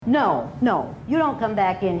No, you don't come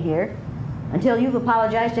back in here until you've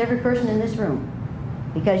apologized to every person in this room,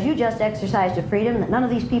 because you just exercised a freedom that none of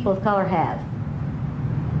these people of color have.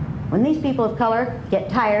 When these people of color get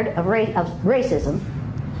tired of racism,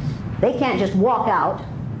 they can't just walk out,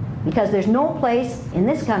 because there's no place in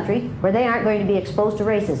this country where they aren't going to be exposed to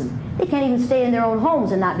racism. They can't even stay in their own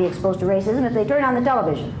homes and not be exposed to racism if they turn on the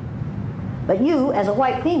television. But you, as a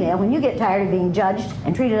white female, when you get tired of being judged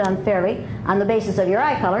and treated unfairly on the basis of your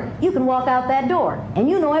eye color, you can walk out that door. And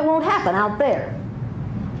you know it won't happen out there.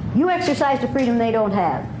 You exercised a freedom they don't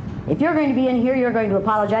have. If you're going to be in here, you're going to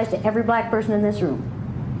apologize to every black person in this room.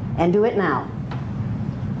 And do it now.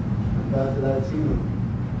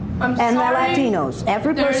 I'm and sorry, the Latinos,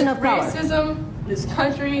 every person of color. Racism, this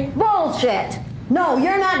country. Bullshit! No,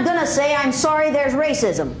 you're not going to say, I'm sorry there's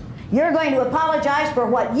racism. You're going to apologize for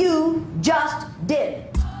what you just did.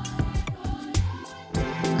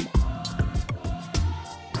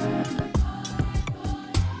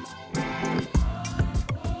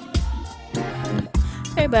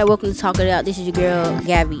 Hey everybody, welcome to Talk It Out. This is your girl,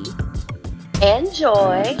 Gabby. And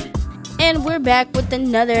Joy. And we're back with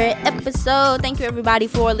another episode. Thank you everybody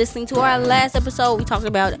for listening to our last episode. We talked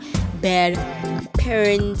about bad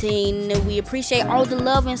parenting. We appreciate all the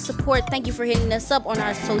love and support. Thank you for hitting us up on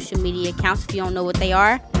our social media accounts if you don't know what they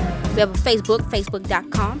are. We have a Facebook,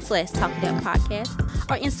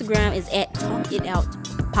 facebook.com/talkitoutpodcast. Our Instagram is at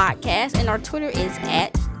talkitoutpodcast. And our Twitter is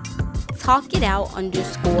at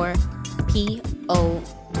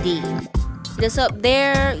talkitout_POD. Hit us up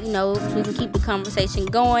there, so we can keep the conversation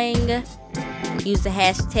going. Use the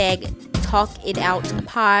hashtag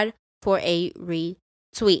TalkItOutPod for a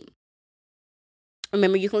retweet.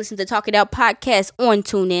 Remember, you can listen to Talk It Out podcast on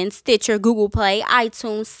TuneIn, Stitcher, Google Play,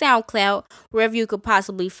 iTunes, SoundCloud, wherever you could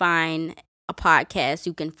possibly find a podcast,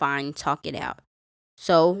 you can find Talk It Out.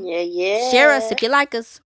 So, share us if you like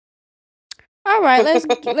us. All right, let's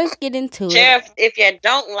get into it. Share if you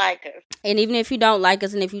don't like us. And even if you don't like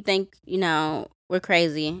us and if you think, we're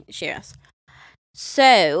crazy, share us.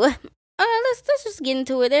 So, let's just get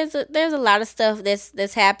into it. There's a lot of stuff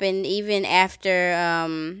that's happened even after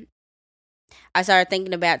I started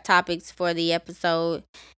thinking about topics for the episode.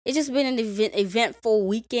 It's just been an eventful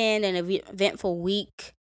weekend and an eventful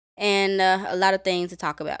week and a lot of things to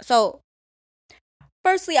talk about. So,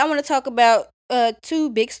 firstly, I want to talk about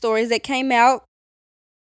two big stories that came out.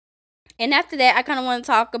 And after that, I kind of want to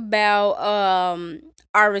talk about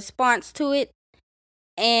our response to it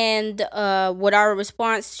and what our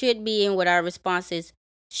response should be and what our responses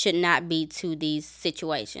should not be to these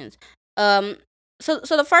situations. So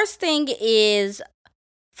the first thing is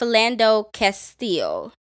Philando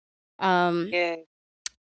Castile. Yeah.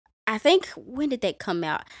 I think, when did that come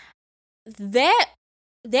out? That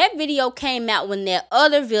video came out when that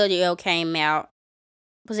other video came out.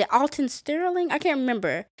 Was it Alton Sterling? I can't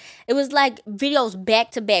remember. It was like videos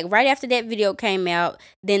back to back. Right after that video came out,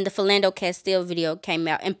 then the Philando Castile video came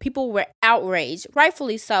out. And people were outraged,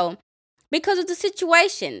 rightfully so, because of the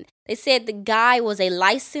situation. They said the guy was a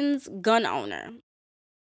licensed gun owner.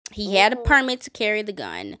 He had a permit to carry the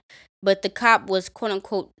gun, but the cop was, quote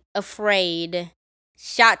unquote, afraid,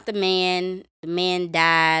 shot the man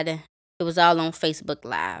died. It was all on Facebook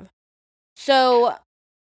Live. So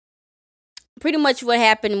pretty much what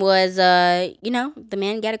happened was, the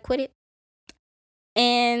man got acquitted.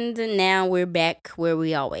 And now we're back where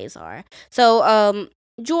we always are. So,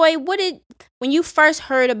 Joy, when you first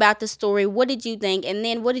heard about the story, what did you think? And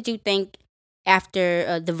then what did you think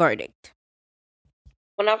after the verdict?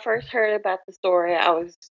 When I first heard about the story, I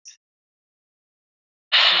was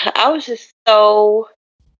just so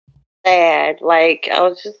sad. Like, I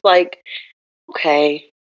was just like,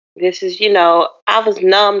 okay, this is, I was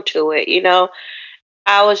numb to it,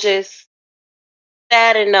 I was just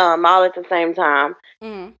sad and numb all at the same time.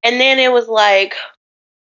 Mm-hmm. And then it was like,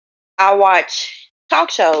 I watch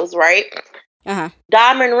talk shows, right? Uh-huh.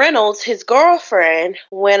 Diamond Reynolds, his girlfriend,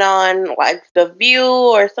 went on like The View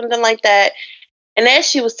or something like that. And as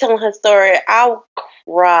she was telling her story, I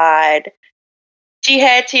cried. She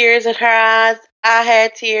had tears in her eyes. I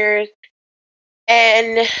had tears.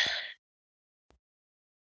 And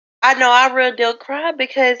I know I really did cry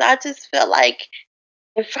because I just felt like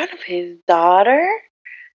in front of his daughter.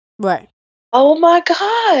 Right. Oh my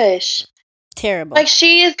gosh. Terrible. Like,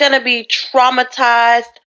 she is going to be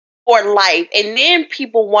traumatized for life. And then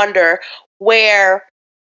people wonder where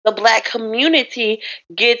the Black community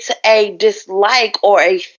gets a dislike or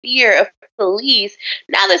a fear of police.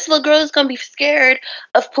 Now this little girl is going to be scared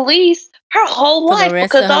of police her whole life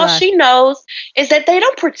because all she knows is that they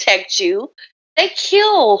don't protect you. They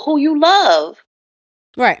kill who you love.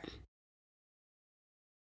 Right.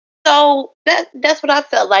 So that's what I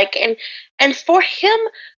felt like, and for him,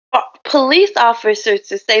 police officers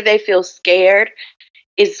to say they feel scared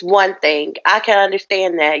is one thing. I can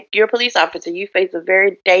understand that. You're a police officer. You face a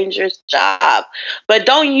very dangerous job. But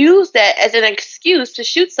don't use that as an excuse to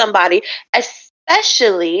shoot somebody,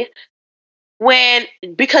 especially when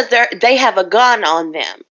because they have a gun on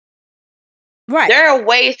them. Right. There are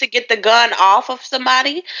ways to get the gun off of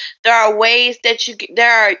somebody. There are ways that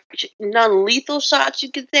there are non-lethal shots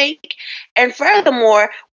you can take. And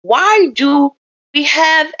furthermore, why do we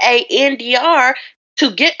have a NDR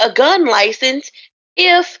to get a gun license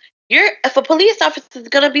if a police officer is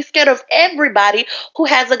going to be scared of everybody who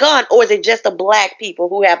has a gun, or is it just the black people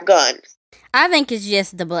who have guns? I think it's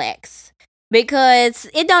just the blacks. Because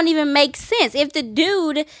it don't even make sense. If the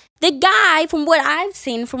guy, from what I've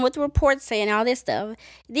seen, from what the reports say and all this stuff,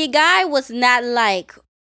 the guy was not like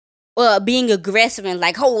being aggressive and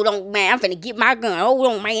like, hold on, man, I'm finna get my gun. Hold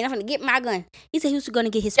on, man, I'm finna get my gun. He said he was gonna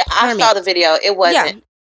get his permit. I saw the video. It wasn't.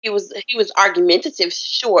 Yeah. He was argumentative,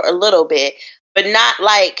 sure, a little bit, but not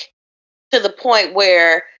like to the point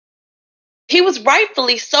where he was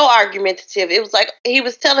rightfully so argumentative. It was like he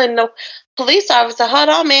was telling the police officer, "Hold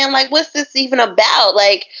on, man. Like, what's this even about?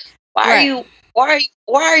 Like, why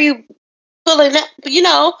are you pulling up? You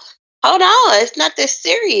know, hold on. It's not this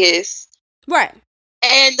serious." Right.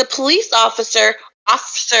 And the police officer,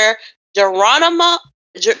 Officer Geronimo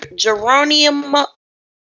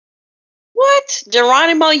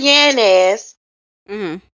Yanez,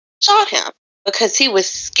 shot him because he was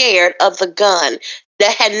scared of the gun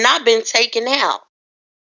that had not been taken out.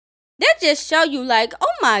 That just show you, like,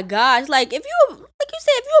 oh my gosh, like if you, like you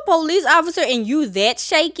said, if you're a police officer and you that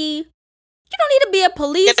shaky, you don't need to be a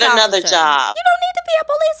police officer. Get another job. You don't need to be a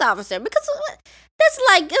police officer because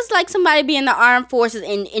it's like somebody being in the armed forces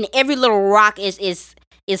and every little rock is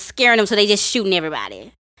scaring them, so they just shooting everybody.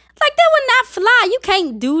 Like, that would not fly. You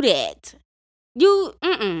can't do that. You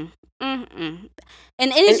and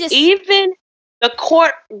it's just even the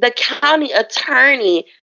county attorney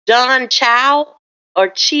John Chow or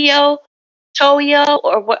Choyo,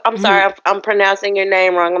 or what? I'm sorry, I'm pronouncing your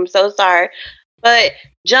name wrong. I'm so sorry, but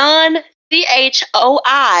John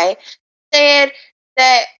Choi said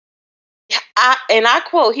that and I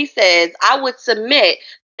quote, he says, "I would submit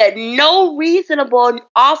that no reasonable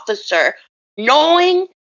officer, knowing,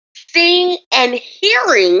 seeing, and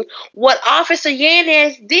hearing what Officer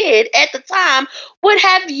Yanez did at the time, would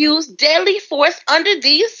have used deadly force under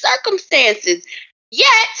these circumstances.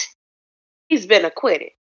 Yet, he's been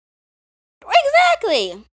acquitted."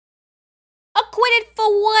 Exactly. Acquitted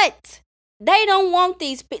for what? They don't want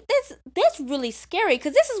these people. That's really scary,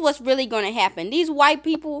 because this is what's really going to happen. These white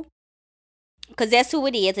people, because that's who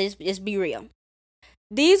it is. Let's be real.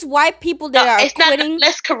 These white people that are quitting.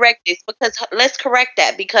 Let's correct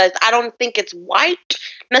that, because I don't think it's white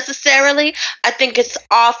necessarily. I think it's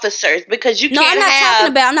officers, because you can't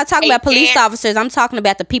I'm not talking about police officers. I'm talking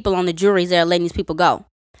about the people on the juries that are letting these people go.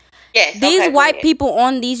 Yes. These white people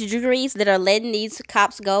on these juries that are letting these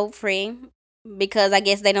cops go free, because I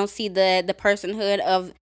guess they don't see the personhood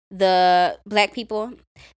of the black people.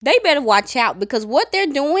 They better watch out, because what they're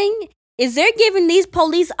doing is they're giving these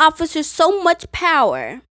police officers so much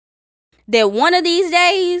power that one of these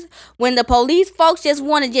days, when the police folks just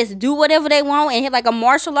want to just do whatever they want and hit like a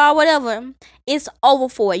martial law or whatever, it's over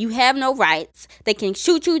for it. You have no rights. They can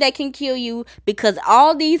shoot you, they can kill you, because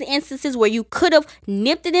all these instances where you could have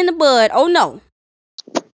nipped it in the bud, oh no,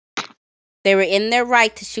 they were in their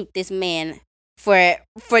right to shoot this man for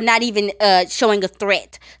not even showing a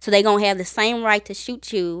threat. So they're going to have the same right to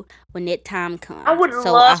shoot you when that time comes. I would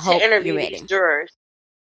love to interview these jurors.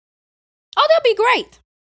 Oh, that'd be great.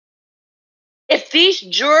 If these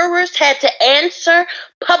jurors had to answer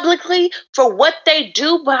publicly for what they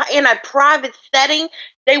do in a private setting,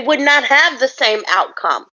 they would not have the same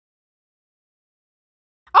outcome.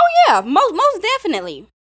 Oh yeah, most definitely.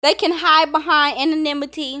 They can hide behind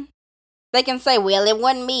anonymity. They can say, "Well, it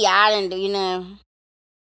wasn't me. I didn't do," you know.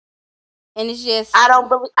 And it's just,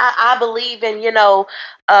 I believe in,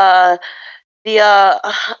 I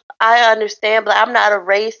understand, but I'm not a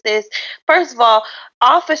racist. First of all,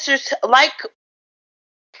 officers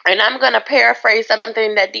and I'm going to paraphrase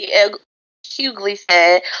something that D.L. Hughley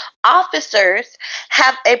said, officers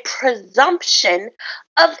have a presumption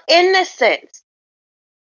of innocence.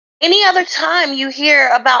 Any other time you hear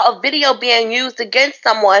about a video being used against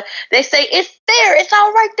someone, they say, it's there, it's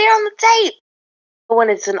all right there on the tape. But when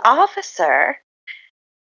it's an officer,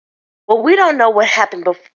 well, we don't know what happened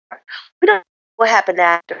before. We don't know what happened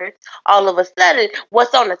after. All of a sudden,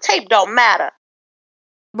 what's on the tape don't matter.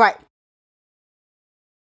 Right.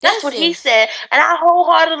 That's what he said, and I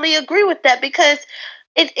wholeheartedly agree with that because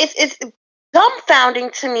it's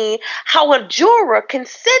dumbfounding to me how a juror can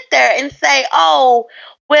sit there and say, "Oh,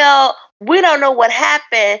 well, we don't know what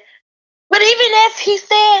happened," but even as he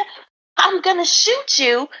said, "I'm gonna shoot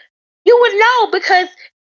you," you would know because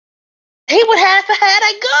he would have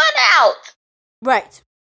had a gun out. Right.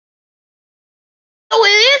 So it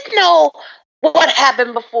is no what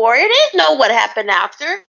happened before. It is no what happened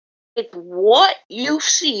after. It's what you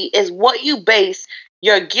see is what you base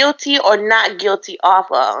your guilty or not guilty off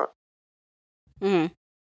of. Mm-hmm.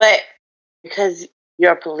 But because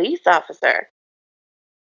you're a police officer,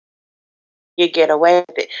 you get away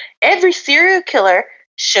with it. Every serial killer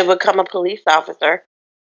should become a police officer.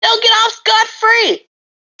 They'll get off scot-free.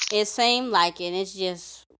 It seemed like it. It's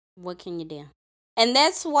just, what can you do? And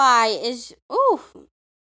that's why it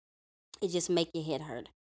just make your head hurt.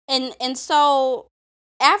 And so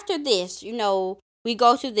after this, we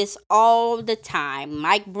go through this all the time.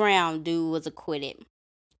 Mike Brown dude was acquitted.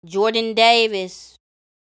 Jordan Davis,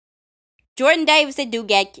 that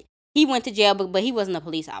dude he went to jail, but he wasn't a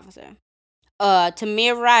police officer.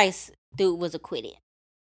 Tamir Rice dude was acquitted.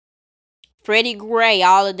 Freddie Gray,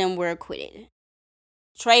 all of them were acquitted.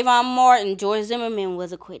 Trayvon Martin, George Zimmerman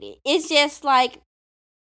was acquitted. It's just like,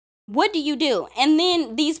 what do you do? And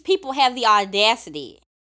then these people have the audacity.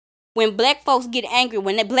 When black folks get angry,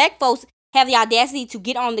 when the black folks have the audacity to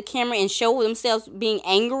get on the camera and show themselves being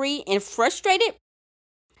angry and frustrated,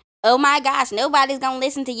 oh my gosh, nobody's gonna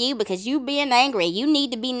listen to you because you being angry. You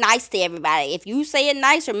need to be nice to everybody. If you say it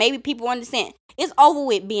nicer, maybe people understand. It's over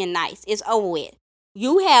with being nice. It's over with.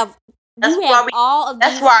 That's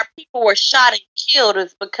why our people were shot and killed,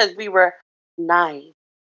 is because we were nice.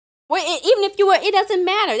 Well, even if you were, it doesn't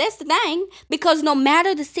matter. That's the thing. Because no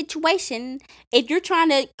matter the situation, if you're trying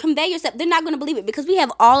to convey yourself, they're not going to believe it. Because we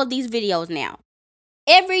have all of these videos now.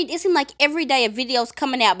 It seems like every day a video's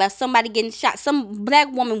coming out about somebody getting shot. Some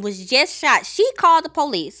black woman was just shot. She called the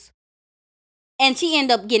police. And she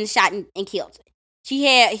ended up getting shot and killed. She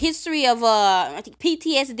had a history of I think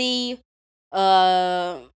PTSD,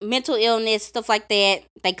 mental illness, stuff like that.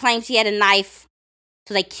 They claimed she had a knife.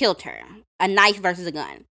 So they killed her. A knife versus a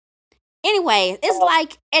gun. Anyway, it's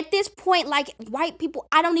like, at this point, like, white people,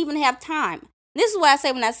 I don't even have time. This is what I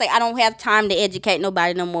say when I say I don't have time to educate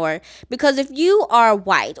nobody no more. Because if you are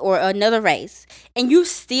white or another race, and you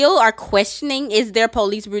still are questioning, is there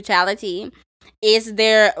police brutality? Is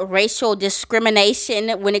there racial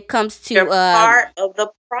discrimination when it comes to You're part of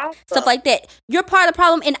the problem. Stuff like that? You're part of the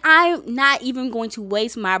problem, and I'm not even going to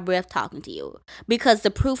waste my breath talking to you. Because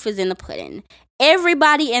the proof is in the pudding.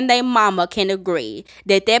 Everybody and their mama can agree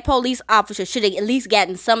that police officer should have at least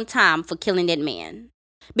gotten some time for killing that man.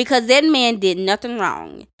 Because that man did nothing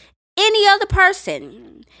wrong. Any other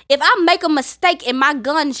person, if I make a mistake and my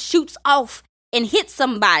gun shoots off and hits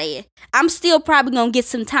somebody, I'm still probably going to get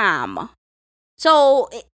some time. So,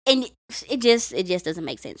 and it just doesn't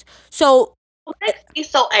make sense. So, what makes me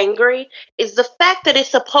so angry is the fact that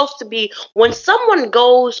it's supposed to be, when someone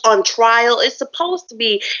goes on trial, it's supposed to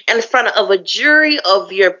be in front of a jury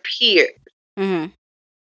of your peers. Mm-hmm.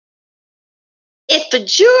 If the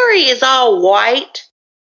jury is all white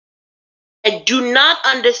and do not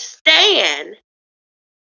understand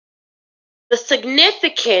the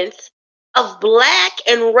significance of black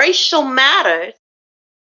and racial matters,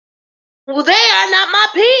 well, they are not my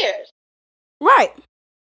peers. Right.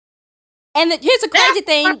 And here's the crazy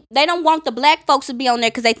thing. They don't want the black folks to be on there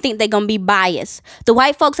because they think they're going to be biased. The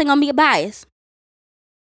white folks ain't going to be biased.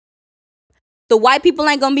 The white people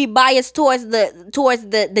ain't going to be biased towards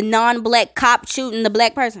the non-black cop shooting the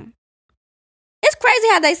black person. It's crazy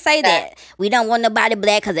how they say that. We don't want nobody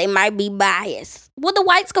black because they might be biased. Well, the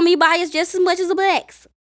whites going to be biased just as much as the blacks.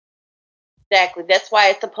 Exactly. That's why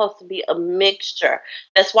it's supposed to be a mixture.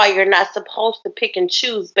 That's why you're not supposed to pick and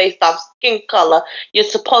choose based off skin color. You're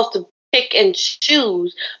supposed to pick and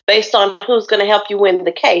choose based on who's going to help you win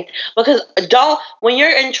the case. Because when you're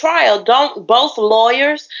in trial, don't both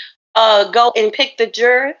lawyers go and pick the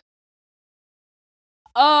jurors?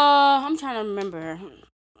 I'm trying to remember.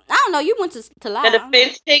 I don't know. You went to lie. The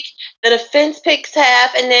defense picks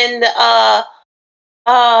half, and then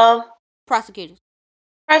the prosecutor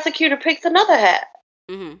picks another half.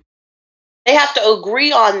 Mm-hmm. They have to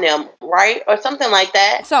agree on them, right? Or something like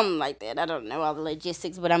that. Something like that. I don't know all the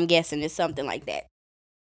logistics, but I'm guessing it's something like that.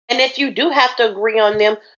 And if you do have to agree on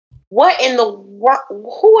them, who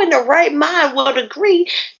in the right mind would agree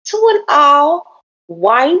to an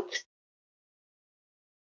all-white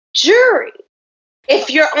jury if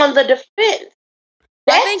you're on the defense?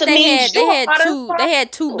 I think they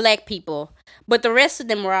had two black people But the rest of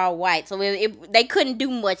them were all white, so they couldn't do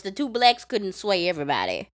much. The two blacks couldn't sway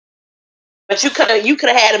everybody. But you could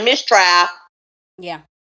have had a mistrial. Yeah.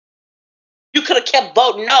 You could have kept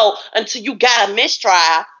voting no until you got a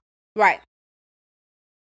mistrial. Right.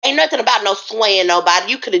 Ain't nothing about no swaying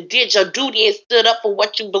nobody. You could have did your duty and stood up for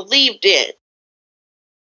what you believed in.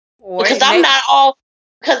 Because I'm not.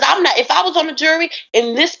 If I was on the jury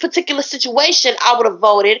in this particular situation, I would have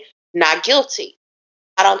voted not guilty.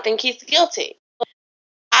 I don't think he's guilty.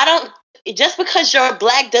 Just because you're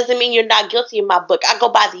black doesn't mean you're not guilty in my book. I go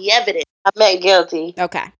by the evidence. I'm not guilty.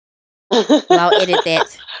 Okay. Well, I'll edit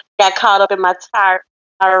that. Got caught up in my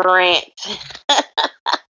rant.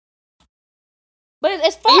 But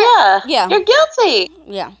as far yeah, you're guilty.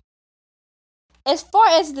 Yeah. As far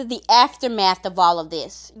as the aftermath of all of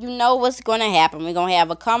this, you know what's going to happen. We're going to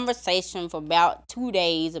have a conversation for about 2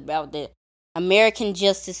 days about the American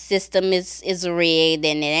justice system is rigged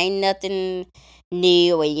and it ain't nothing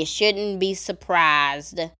new and you shouldn't be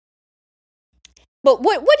surprised. But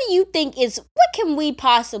what do you think what can we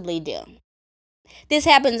possibly do? This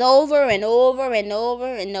happens over and over and over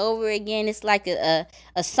and over again. It's like a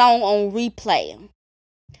song on replay.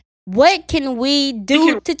 What can we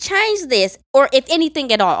do to change this? Or if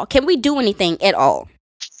anything at all? Can we do anything at all?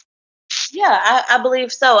 Yeah, I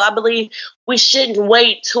believe so. I believe we shouldn't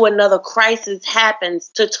wait till another crisis happens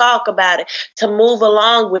to talk about it, to move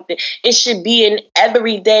along with it. It should be an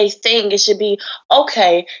everyday thing. It should be,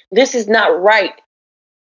 okay, this is not right.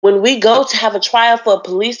 When we go to have a trial for a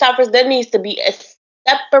police officer, there needs to be a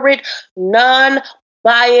separate,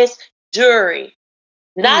 non-biased jury,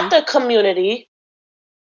 not the community.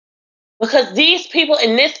 Because these people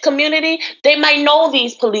in this community, they might know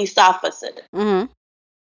these police officers. Mm-hmm.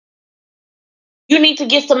 You need to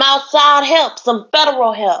get some outside help, some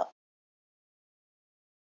federal help.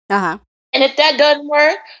 Uh-huh. And if that doesn't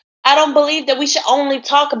work, I don't believe that we should only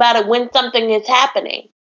talk about it when something is happening.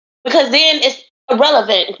 Because then it's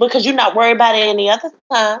irrelevant because you're not worried about it any other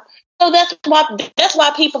time. So that's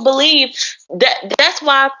why people believe that's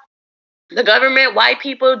why the government, white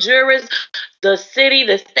people, jurors, the city,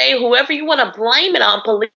 the state, whoever you want to blame it on,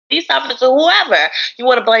 police officers, whoever you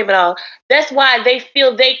want to blame it on, that's why they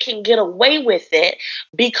feel they can get away with it,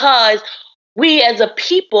 because we as a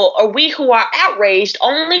people, or we who are outraged,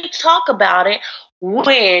 only talk about it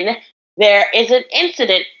when there is an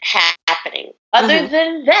incident happening. Other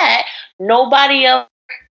than that, nobody else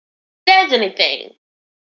says anything.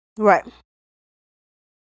 Right.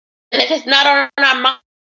 And if it's not on our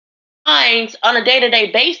minds on a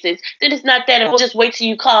day-to-day basis, then it's not that. We'll just wait till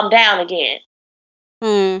you calm down again.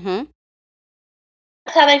 Mm-hmm.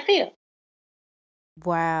 That's how they feel.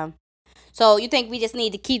 Wow. So you think we just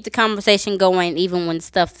need to keep the conversation going even when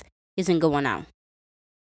stuff isn't going on?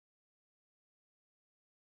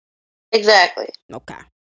 Exactly. Okay.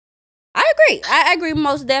 I agree. I agree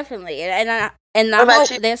most definitely. And I hope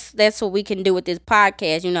that's what we can do with this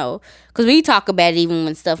podcast, you know, because we talk about it even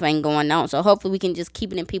when stuff ain't going on. So hopefully we can just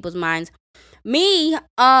keep it in people's minds. Me,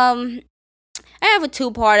 I have a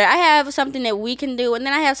two-parter. I have something that we can do, and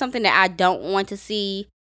then I have something that I don't want to see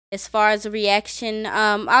as far as a reaction.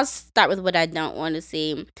 I'll start with what I don't want to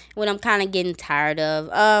see, what I'm kind of getting tired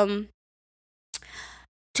of.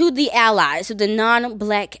 To the allies, to the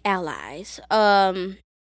non-black allies,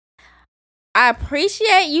 I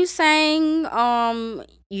appreciate you saying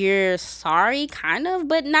you're sorry, kind of,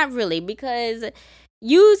 but not really, because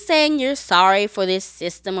you saying you're sorry for this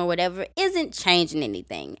system or whatever isn't changing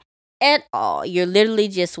anything at all. You're literally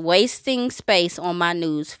just wasting space on my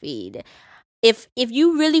news feed. If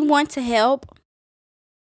you really want to help,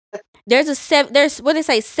 there's what they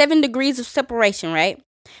say, 7 degrees of separation, right?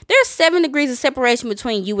 There's 7 degrees of separation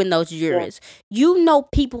between you and those jurors. Yeah. You know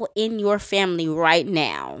people in your family right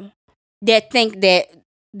now that think that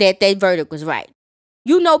verdict was right.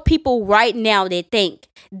 You know people right now that think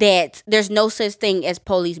that there's no such thing as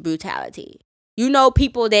police brutality. You know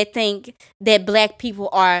people that think that black people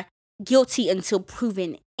are guilty until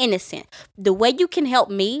proven innocent. The way you can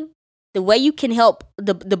help me, the way you can help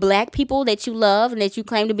the black people that you love and that you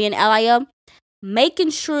claim to be an ally of, making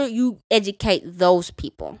sure you educate those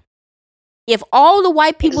people. If all the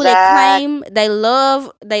white people that claim they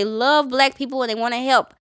love black people and they want to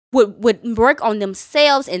help would work on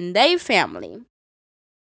themselves and their family,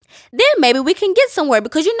 then maybe we can get somewhere,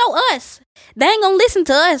 because you know us. They ain't gonna listen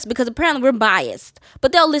to us because apparently we're biased,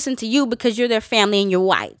 but they'll listen to you because you're their family and you're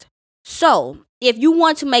white. So if you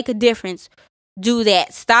want to make a difference, do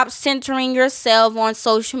that. Stop centering yourself on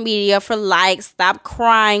social media for likes. Stop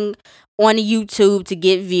crying on YouTube to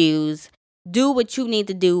get views. Do what you need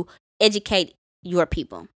to do. Educate your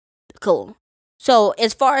people. Cool. So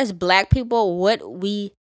as far as black people, what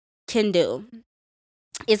we can do,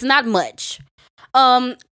 it's not much.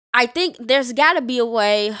 I think there's got to be a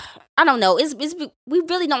way. I don't know. We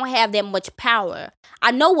really don't have that much power. I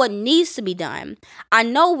know what needs to be done. I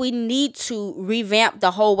know we need to revamp the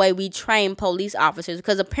whole way we train police officers,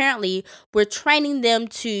 because apparently we're training them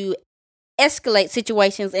to escalate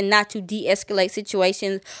situations and not to de-escalate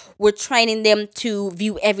situations. We're training them to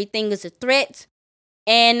view everything as a threat,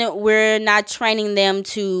 and we're not training them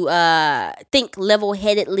to think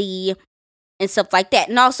level-headedly and stuff like that.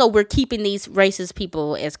 And also, we're keeping these racist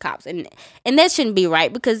people as cops, and that shouldn't be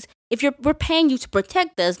right, because if we're paying you to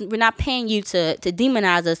protect us, we're not paying you to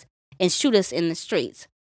demonize us and shoot us in the streets.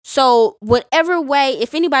 So whatever way,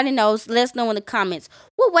 if anybody knows, let us know in the comments.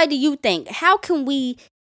 What way do you think? How can we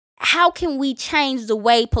change the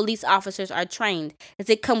way police officers are trained? Does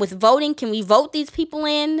it come with voting? Can we vote these people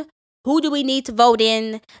in? Who do we need to vote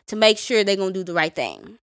in to make sure they're gonna do the right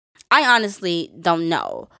thing? I honestly don't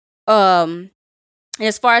know. And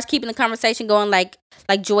as far as keeping the conversation going, like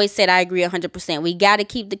Joyce said, I agree 100%. We got to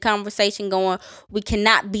keep the conversation going. We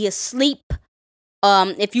cannot be asleep.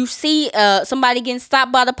 If you see somebody getting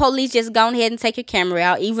stopped by the police, just go ahead and take your camera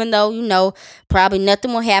out, even though probably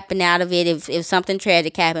nothing will happen out of it if something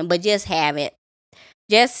tragic happened. But just have it,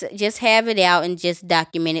 just have it out and just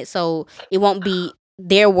document it, so it won't be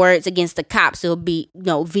their words against the cops. It'll be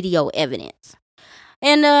video evidence.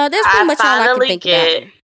 And that's pretty much all I can think about.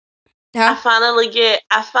 Huh? I finally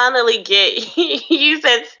get. You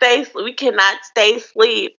said we cannot stay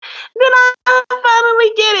asleep. Then I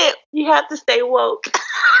finally get it. You have to stay woke.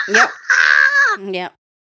 Yep.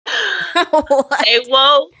 Stay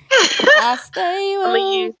woke. I stay woke. I'm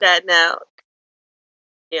gonna use that now.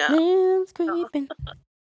 Yeah. It's creeping.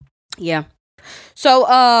 Yeah. So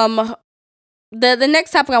the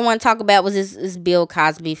next topic I want to talk about was this Bill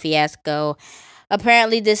Cosby fiasco.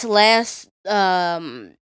 Apparently, this last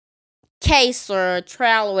case or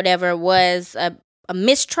trial or whatever was a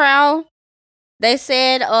mistrial. They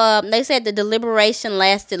said the deliberation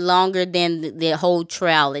lasted longer than the whole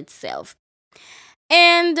trial itself.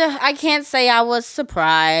 And I can't say I was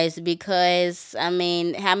surprised, because I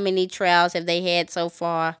mean, how many trials have they had so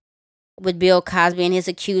far with Bill Cosby and his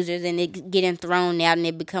accusers, and it getting thrown out and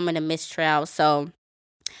it becoming a mistrial? So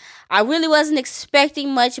I really wasn't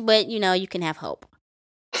expecting much, but you can have hope.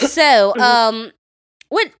 So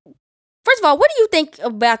First of all, what do you think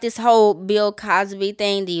about this whole Bill Cosby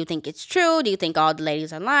thing? Do you think it's true? Do you think all the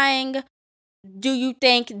ladies are lying? Do you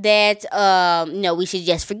think that we should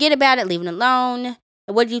just forget about it, leave it alone?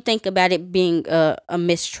 What do you think about it being a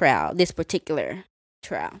mistrial, this particular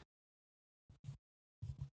trial?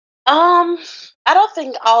 I don't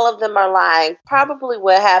think all of them are lying. Probably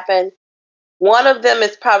what happened, one of them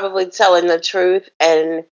is probably telling the truth,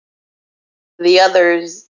 and the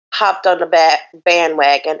others hopped on the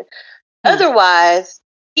bandwagon. Otherwise,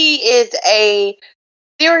 he is a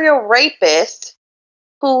serial rapist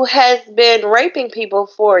who has been raping people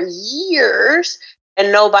for years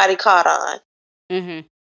and nobody caught on. Mm-hmm.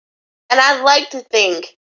 And I like to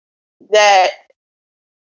think that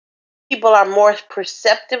people are more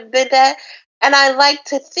perceptive than that. And I like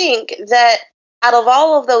to think that out of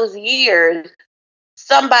all of those years,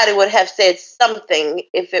 somebody would have said something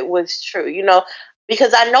if it was true,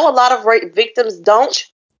 because I know a lot of rape victims don't.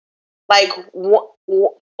 Like 4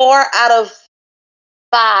 out of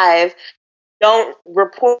 5 don't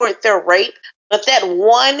report their rape, but that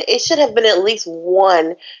one, it should have been at least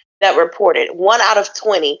one that reported. 1 out of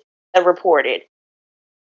 20 that reported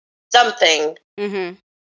something. Mm-hmm.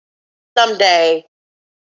 Someday,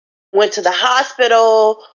 went to the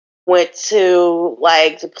hospital, went to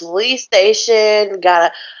the police station,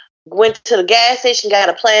 went to the gas station, got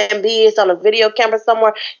a plan B. It's on a video camera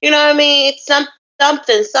somewhere. You know what I mean? It's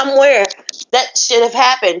something somewhere that should have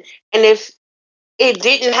happened. And if it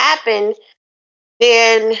didn't happen,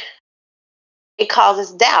 then it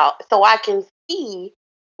causes doubt. So I can see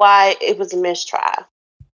why it was a mistrial.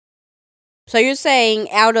 So you're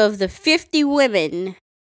saying out of the 50 women,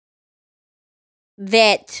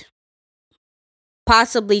 that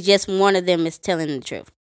possibly just one of them is telling the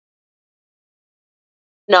truth?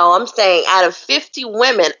 No, I'm saying out of 50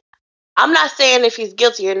 women, I'm not saying if he's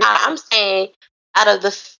guilty or not. I'm saying out of the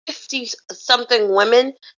 50-something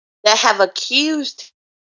women that have accused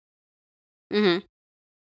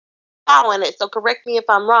following it, so correct me if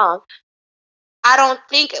I'm wrong, I don't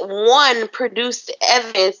think one produced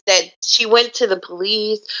evidence that she went to the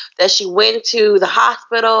police, that she went to the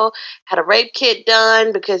hospital, had a rape kit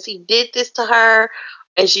done because he did this to her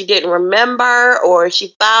and she didn't remember, or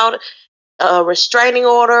she filed a restraining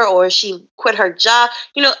order, or she quit her job.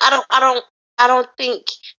 I I don't think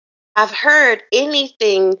I've heard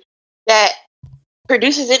anything that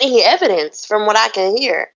produces any evidence from what I can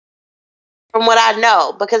hear, from what I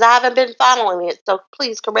know, because I haven't been following it. So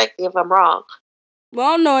please correct me if I'm wrong. Well,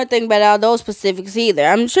 I don't know anything about all those specifics either.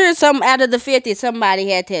 I'm sure some out of the 50, somebody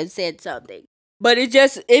had to have said something. But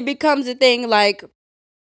it becomes a thing like,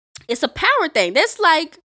 it's a power thing. That's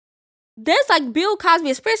like Bill Cosby,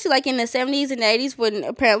 especially like in the 70s and 80s when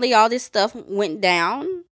apparently all this stuff went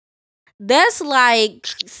down. That's like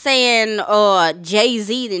saying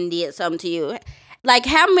Jay-Z then did something to you. Like,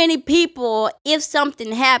 how many people, if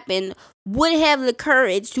something happened, would have the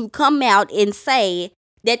courage to come out and say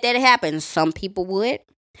that happened? Some people would.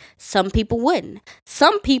 Some people wouldn't.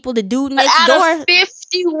 Some people, the dude next out door. Of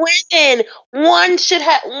 50 women, one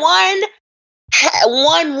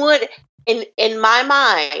would, in my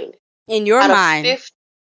mind. In your mind. 50,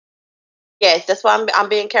 yes, that's why I'm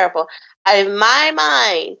being careful. In my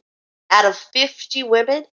mind, out of 50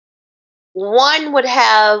 women, one would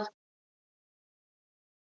have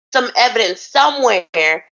some evidence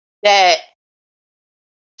somewhere that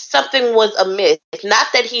something was amiss. Not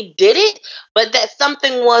that he did it, but that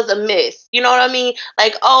something was amiss. You know what I mean?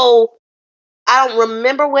 Like, oh, I don't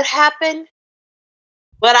remember what happened,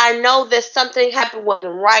 but I know that something happened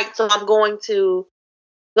wasn't right, so I'm going to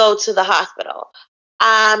go to the hospital.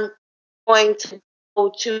 I'm going to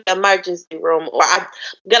go to the emergency room, or I'm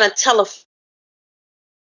going to tell a.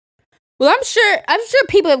 Well, I'm sure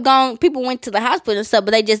people went to the hospital and stuff,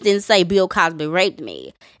 but they just didn't say Bill Cosby raped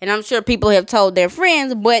me. And I'm sure people have told their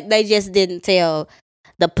friends, but they just didn't tell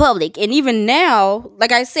the public. And even now,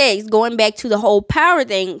 like I said, it's going back to the whole power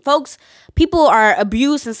thing. Folks, people are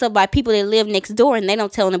abused and stuff by people that live next door, and they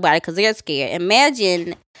don't tell anybody because they're scared.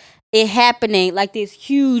 Imagine it happening, like this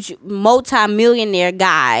huge multi-millionaire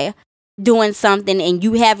guy doing something, and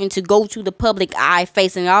you having to go to the public eye,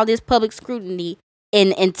 facing all this public scrutiny,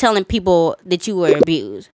 and telling people that you were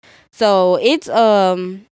abused. So it's I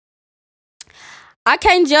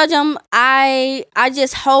can't judge them. I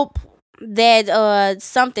just hope that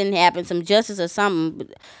something happens, some justice or something,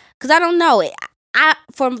 because I don't know.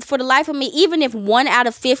 For the life of me, even if 1 out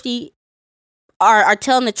of 50 are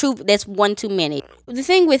telling the truth, that's one too many. The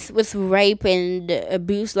thing with rape and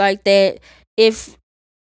abuse like that, if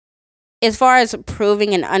as far as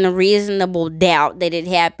proving an unreasonable doubt that it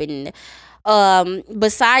happened,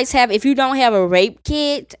 besides if you don't have a rape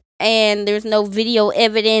kit and there's no video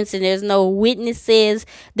evidence and there's no witnesses,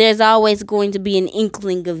 there's always going to be an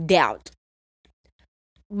inkling of doubt.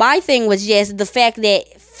 My thing was just the fact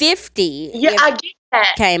that 50 I get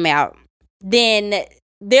that. Came out, then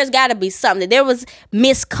there's got to be something. There was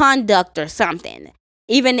misconduct or something.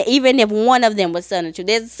 Even if one of them was telling the truth,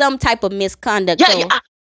 there's some type of misconduct.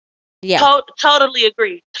 Totally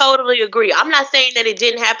agree. I'm not saying that it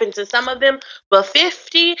didn't happen to some of them, but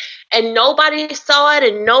 50 and nobody saw it,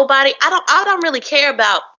 and nobody. I don't really care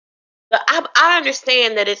about. I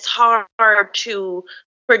understand that it's hard to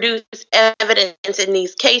produce evidence in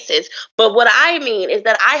these cases, but what I mean is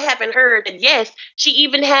that I haven't heard that. Yes, she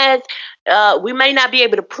even has. We may not be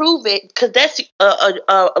able to prove it because that's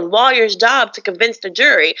a lawyer's job to convince the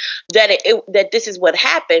jury that that this is what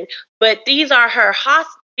happened. But these are her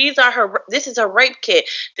this is her rape kit.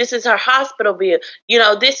 This is her hospital bill. You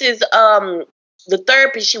know, this is the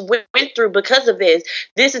therapy she went through because of this.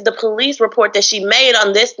 This is the police report that she made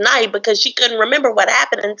on this night because she couldn't remember what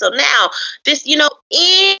happened until now. This,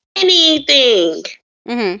 anything.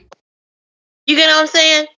 Mm-hmm. You get what I'm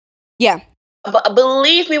saying? Yeah. But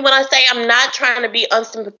believe me when I say I'm not trying to be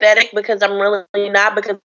unsympathetic, because I'm really not,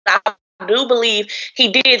 because I do believe he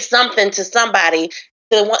did something to somebody,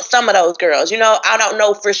 to some of those girls. I don't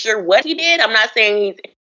know for sure what he did. I'm not saying he's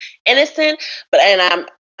innocent, and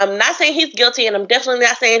I'm not saying he's guilty, and I'm definitely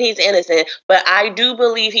not saying he's innocent. But I do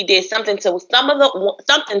believe he did something to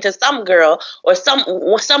some girl or some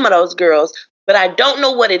of those girls. But I don't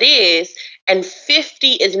know what it is. And 50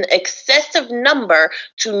 is an excessive number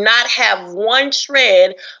to not have one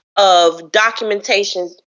shred of documentation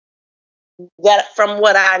that from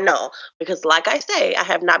what I know, because like I say, I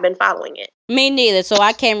have not been following it. Me neither, so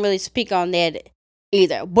I can't really speak on that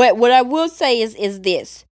either. But what I will say is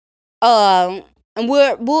this. And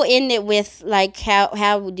we'll end it with like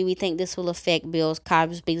how do we think this will affect Bill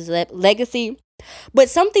Cosby's legacy? But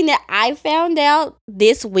something that I found out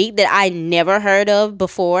this week that I never heard of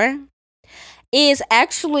before is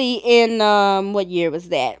actually in what year was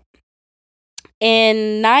that?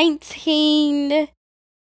 In the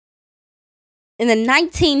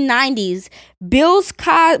 1990s, Bill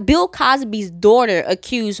Cosby's daughter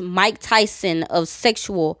accused Mike Tyson of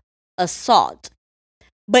sexual assault.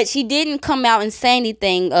 but she didn't come out and say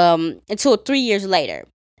anything until 3 years later.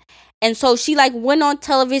 And so she like went on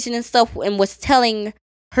television and stuff and was telling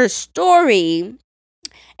her story.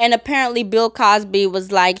 And apparently Bill Cosby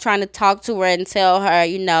was like trying to talk to her and tell her,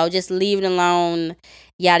 just leave it alone,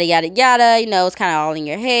 yada, yada, yada. It's kind of all in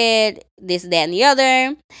your head, this, that, and the other.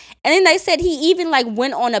 And then they said he even like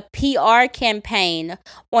went on a PR campaign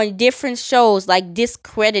on different shows, like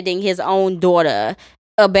discrediting his own daughter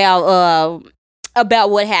about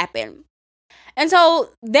what happened. And so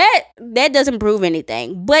that doesn't prove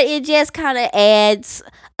anything, but it just kind of adds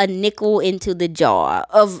a nickel into the jar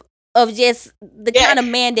of just the kind of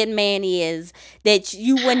man that man is, that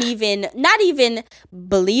you wouldn't even, not even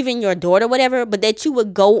believe in your daughter, whatever, but that you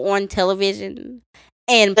would go on television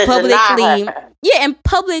and publicly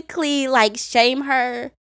like shame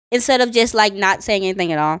her instead of just like not saying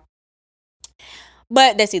anything at all.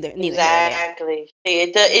 But that's neither. Exactly.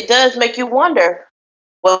 It does make you wonder,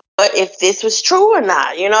 well, if this was true or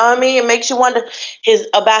not. You know what I mean? It makes you wonder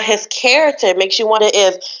about his character. It makes you wonder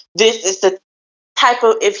if this is the type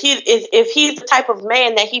of, if he's the type of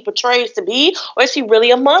man that he portrays to be, or is he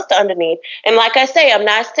really a monster underneath? And like I say, I'm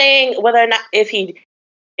not saying whether or not if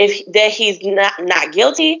that he's not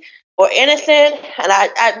guilty or innocent, and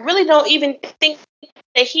I really don't even think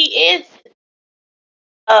that he is.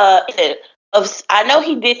 I know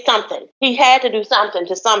he did something. He had to do something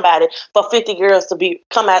to somebody for 50 girls to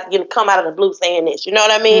come out of the blue saying this. You know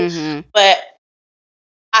what I mean? Mm-hmm. But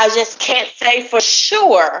I just can't say for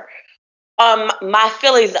sure my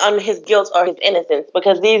feelings on his guilt or his innocence,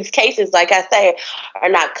 because these cases, like I say, are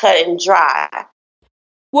not cut and dry.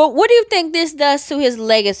 Well, what do you think this does to his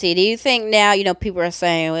legacy? Do you think now, people are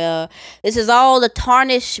saying, well, this is all to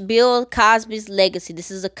tarnish Bill Cosby's legacy. This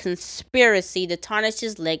is a conspiracy to tarnish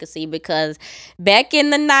his legacy, because back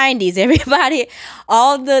in the 90s, everybody,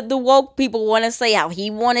 all the woke people want to say how he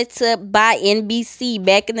wanted to buy NBC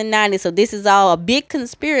back in the 90s. So this is all a big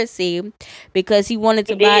conspiracy because he wanted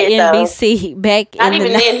to buy NBC back in the 90s. Not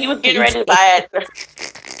even then, he was getting ready to buy it.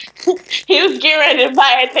 He was getting ready to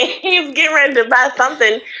buy it. He was getting ready to buy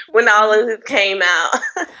something when all of this came out.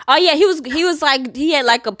 Oh yeah, he was like, he had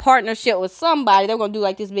like a partnership with somebody. They were gonna do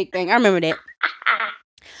like this big thing. I remember that.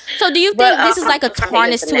 So do you think this is like a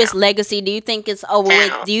tarnish to his legacy? Do you think it's over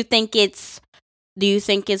with? Do you think it's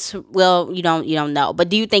well, you don't know, but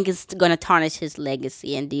do you think it's gonna tarnish his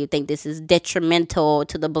legacy? And do you think this is detrimental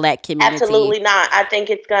to the black community? Absolutely not. I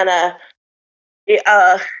think it's gonna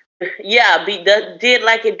did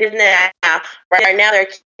like it did now. Right now they're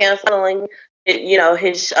canceling they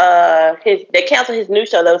canceled his new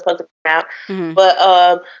show that was supposed to come out, but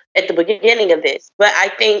at the beginning of this. But I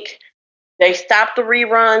think they stopped the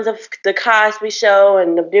reruns of the Cosby Show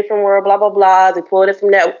and the Different World, blah blah blah. They pulled it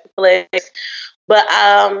from Netflix. But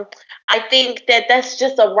I think that's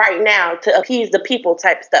just a right now to appease the people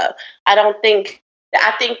type stuff. I think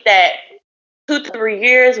that 2 to 3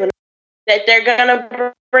 years that they're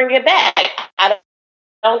gonna bring it back. I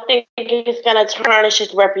don't think it's gonna tarnish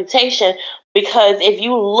his reputation, because if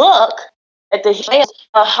you look at the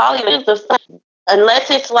Hollywood,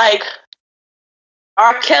 unless it's like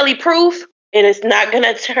R. Kelly proof, it is not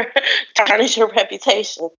gonna tarnish your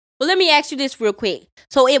reputation. Well, let me ask you this real quick.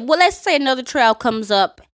 So, let's say another trial comes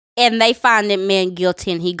up and they find that man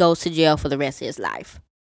guilty and he goes to jail for the rest of his life.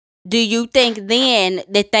 Do you think then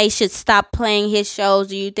that they should stop playing his shows?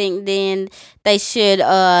 Do you think then they should,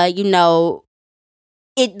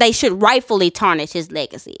 they should rightfully tarnish his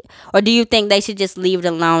legacy? Or do you think they should just leave it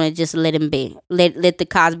alone and just let him be? Let the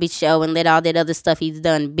Cosby Show and let all that other stuff he's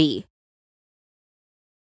done be?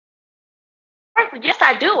 Yes,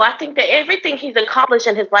 I do. I think that everything he's accomplished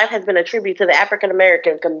in his life has been a tribute to the African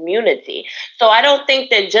American community. So I don't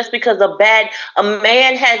think that just because a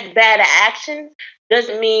man has bad actions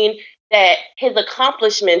doesn't mean that his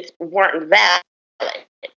accomplishments weren't valid.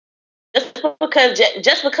 Just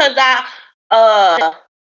because I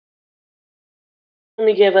let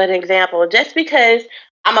me give an example. Just because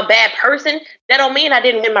I'm a bad person, that don't mean I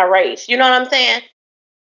didn't win my race. You know what I'm saying?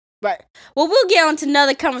 Right. Well, we'll get on to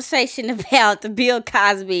another conversation about the Bill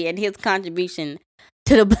Cosby and his contribution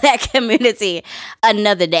to the black community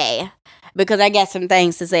another day, because I got some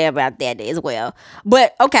things to say about that as well.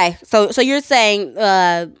 But okay, so you're saying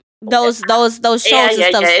those shows and stuff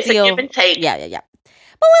it's still, a give and take. Yeah. But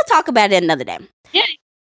we'll talk about it another day. Yeah.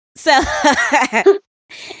 So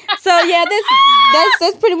so yeah,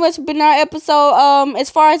 that's pretty much been our episode.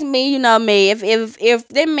 As far as me, if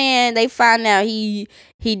that man, they find out he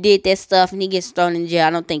did that stuff and he gets thrown in jail, I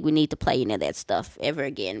don't think we need to play any of that stuff ever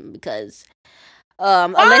again, because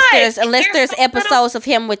unless there's episodes of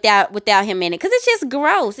him without him in it, because it's just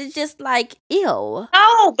gross. It's just like ew.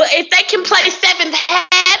 No, but if they can play Seventh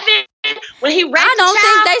Heaven when he raped I don't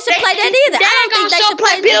think they should play that either. They I don't think they should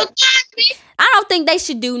play Bill Cosby. I don't think they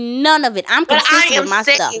should do none of it. I'm But I consistent am with my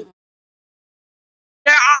saying stuff.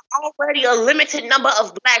 there are already a limited number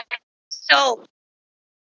of black shows.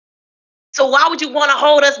 So why would you want to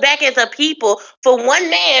hold us back as a people for one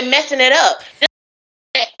man messing it up?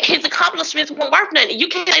 His accomplishments weren't worth nothing. You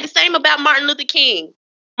can't say the same about Martin Luther King.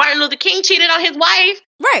 Martin Luther King cheated on his wife.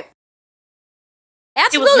 Right. He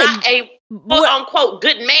Absolutely. was not a quote-unquote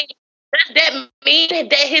good man. Does that mean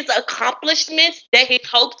that his accomplishments, that his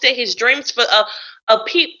hopes, that his dreams for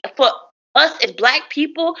for us as black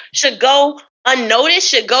people should go unnoticed,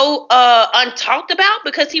 should go untalked about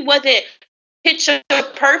because he wasn't picture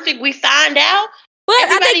perfect? We find out. But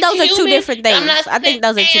I think those Everybody's are two human. different things. I'm not I think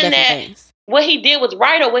those are two saying different that things. what he did was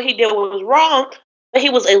right or what he did was wrong, but he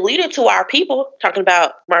was a leader to our people. Talking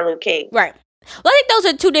about Martin Luther King. Right. Well, I think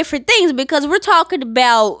those are two different things because we're talking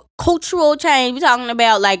about cultural change. We're talking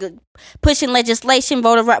about like pushing legislation,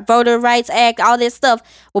 voter rights act, all this stuff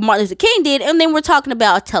what Martin Luther King did, and then we're talking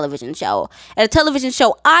about a television show. And a television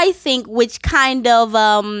show, I think, which kind of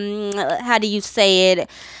how do you say it?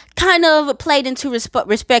 Kind of played into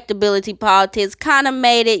respectability politics, kind of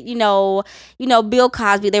made it, Bill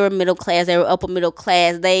Cosby, they were middle class, they were upper middle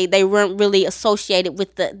class, they weren't really associated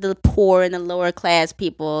with the poor and the lower class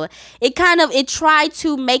people. It tried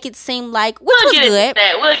to make it seem like, which was good. We'll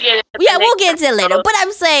get into that. We'll get into it later, but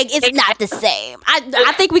I'm saying it's not the same.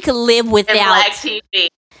 I think we could live without black TV.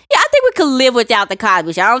 Yeah, I think we could live without the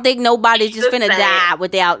Cosby Show. I don't think nobody's just finna die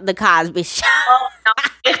without the Cosby Show. Oh, no,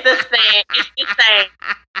 it's the same. It's the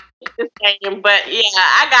same. But yeah,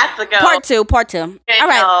 I got to go. Part two. All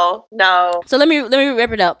right. No. So let me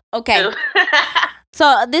wrap it up. Okay.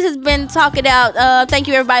 So this has been Talk It Out. Thank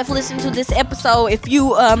you everybody for listening to this episode. If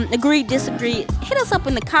you agree, disagree, hit us up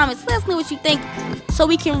in the comments. Let us know what you think so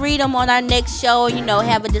we can read them on our next show.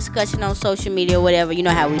 Have a discussion on social media or whatever. You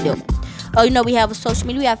know how we do. We have a social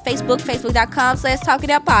media. We have Facebook, facebook.com/Talk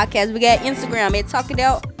It Out Podcast. We got Instagram at Talk It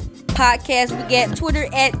Out Podcast. We got Twitter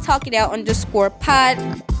at Talk It Out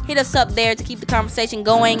 _pod. Hit us up there to keep the conversation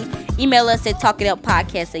going. Email us at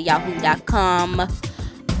talkitoutpodcast@yahoo.com.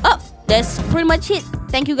 That's pretty much it.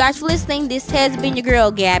 Thank you guys for listening. This has been your girl,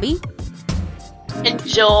 Gabby.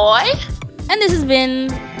 Enjoy. And this has been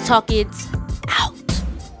Talk It Out.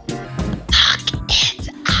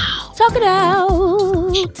 Talk it out.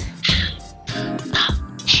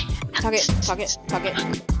 Talk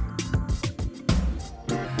it.